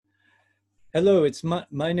Hello,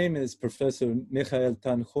 my name is Professor Michael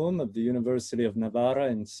Tanjum of the University of Navarra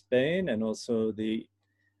in Spain and also the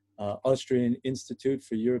Austrian Institute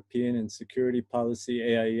for European and Security Policy,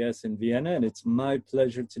 AIES in Vienna. And it's my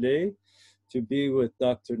pleasure today to be with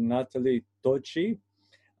Dr. Natalie Tocci,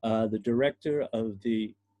 the director of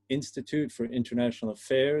the Institute for International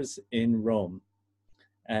Affairs in Rome.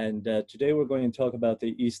 And today we're going to talk about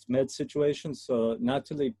the East Med situation. So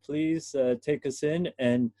Natalie, please take us in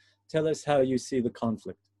and tell us how you see the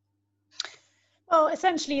conflict. Well,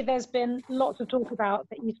 essentially, there's been lots of talk about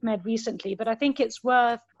the East Med recently, but I think it's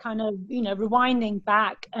worth kind of, rewinding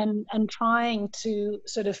back and trying to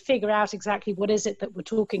sort of figure out exactly what is it that we're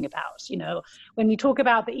talking about. When we talk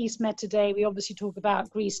about the East Med today, we obviously talk about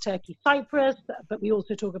Greece, Turkey, Cyprus, but we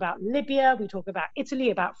also talk about Libya, we talk about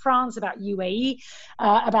Italy, about France, about UAE,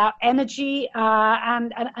 about energy,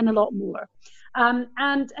 and a lot more.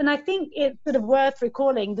 And I think it's sort of worth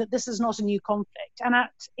recalling that this is not a new conflict. And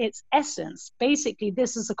at its essence, basically,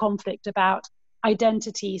 this is a conflict about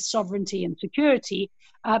identity, sovereignty, and security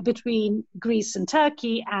between Greece and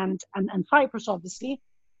Turkey and Cyprus, obviously.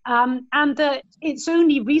 It's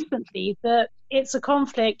only recently that it's a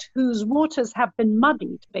conflict whose waters have been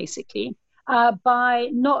muddied, basically, by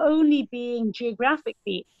not only being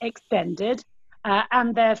geographically extended,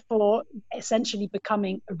 and therefore essentially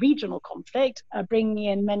becoming a regional conflict, bringing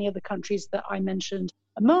in many of the countries that I mentioned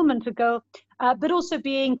a moment ago, but also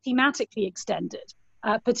being thematically extended,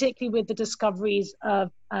 particularly with the discoveries of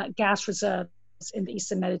gas reserves in the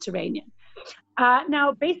Eastern Mediterranean.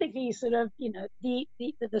 Now, basically, sort of, the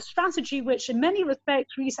strategy which in many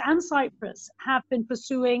respects Greece and Cyprus have been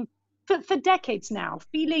pursuing for decades now,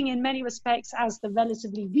 feeling in many respects as the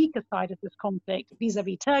relatively weaker side of this conflict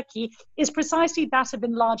vis-a-vis Turkey, is precisely that of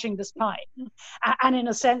enlarging this pie. And in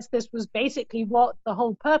a sense, this was basically what the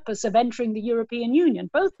whole purpose of entering the European Union,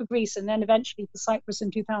 both for Greece and then eventually for Cyprus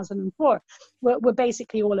in 2004, were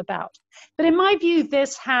basically all about. But in my view,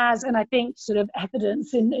 this has, and I think sort of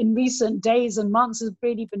evidence in recent days and months has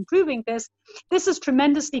really been proving this has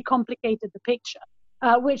tremendously complicated the picture.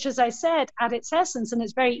 Which, as I said, at its essence, and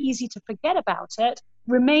it's very easy to forget about it,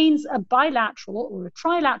 remains a bilateral or a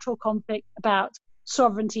trilateral conflict about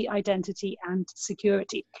sovereignty, identity, and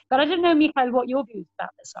security. But I don't know, Mikhail, what your views about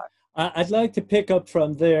this are. I'd like to pick up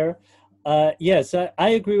from there. Yes, I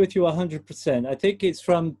agree with you 100%. I think it's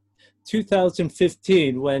from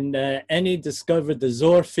 2015 when Eni discovered the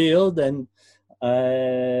Zohr field, and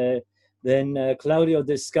then Claudio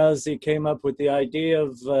Descalzi came up with the idea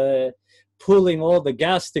of pooling all the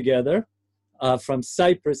gas together from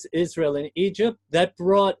Cyprus, Israel, and Egypt. That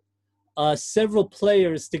brought several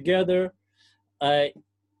players together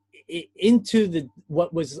into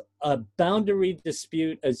what was a boundary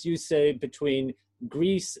dispute, as you say, between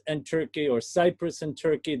Greece and Turkey, or Cyprus and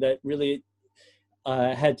Turkey, that really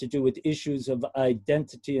had to do with issues of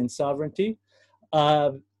identity and sovereignty.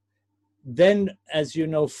 Then, as you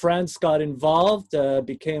know, France got involved,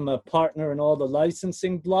 became a partner in all the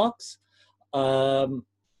licensing blocks. The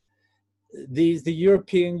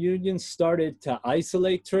European Union started to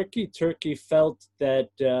isolate Turkey. Turkey felt that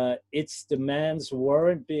its demands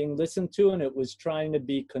weren't being listened to and it was trying to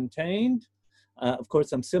be contained. Of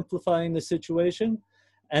course, I'm simplifying the situation.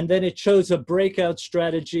 And then it chose a breakout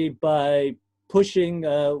strategy by pushing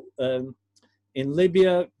in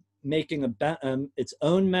Libya, making its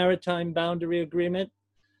own maritime boundary agreement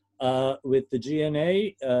with the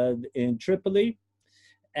GNA in Tripoli,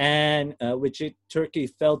 and which Turkey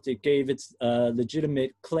felt it gave its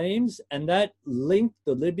legitimate claims, and that linked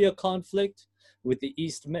the Libya conflict with the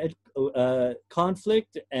East Med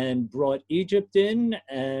conflict and brought Egypt in,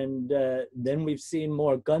 and then we've seen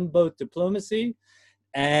more gunboat diplomacy,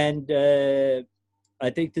 and I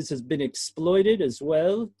think this has been exploited as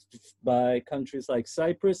well by countries like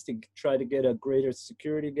Cyprus to try to get a greater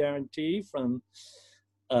security guarantee from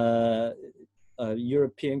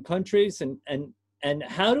European countries. And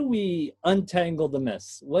how do we untangle the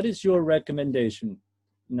mess? What is your recommendation,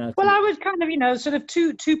 Natalie? Well, I would kind of, sort of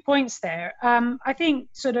two points there. I think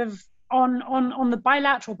sort of on the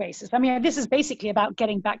bilateral basis, I mean, this is basically about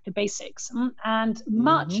getting back to basics. And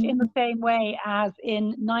much in the same way as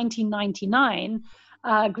in 1999,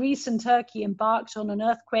 Greece and Turkey embarked on an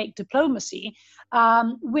earthquake diplomacy,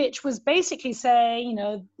 which was basically saying,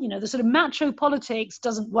 the sort of macho politics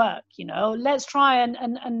doesn't work, let's try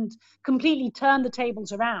and completely turn the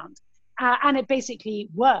tables around. And it basically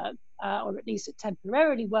worked, or at least it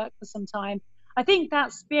temporarily worked for some time. I think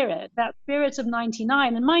that spirit of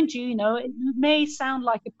 99, and mind you, it may sound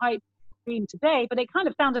like a pipe dream today, but it kind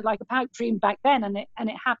of sounded like a pipe dream back then, and it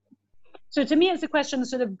happened. So to me, it's a question of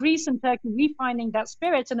sort of Greece and Turkey refining that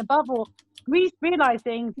spirit, and above all,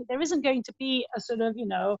 realizing that there isn't going to be a sort of,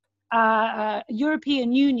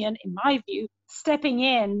 European Union, in my view, stepping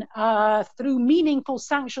in through meaningful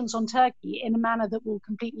sanctions on Turkey in a manner that will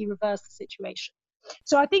completely reverse the situation.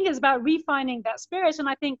 So I think it's about refining that spirit. And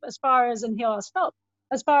I think as far as, and here I'll stop,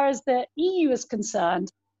 as far as the EU is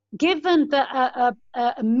concerned, given that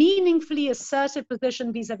a meaningfully assertive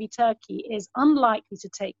position vis-a-vis Turkey is unlikely to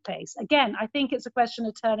take place, again, I think it's a question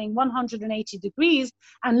of turning 180 degrees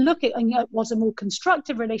and looking at what a more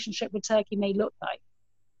constructive relationship with Turkey may look like.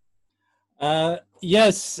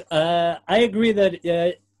 Yes, I agree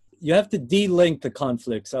that you have to de-link the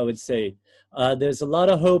conflicts, I would say. There's a lot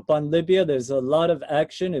of hope on Libya. There's a lot of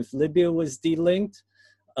action if Libya was de-linked.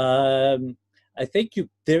 I think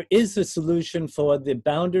there is a solution for the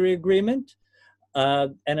boundary agreement.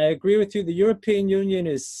 And I agree with you, the European Union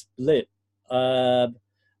is split.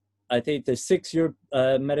 I think the 6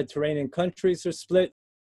 Mediterranean countries are split.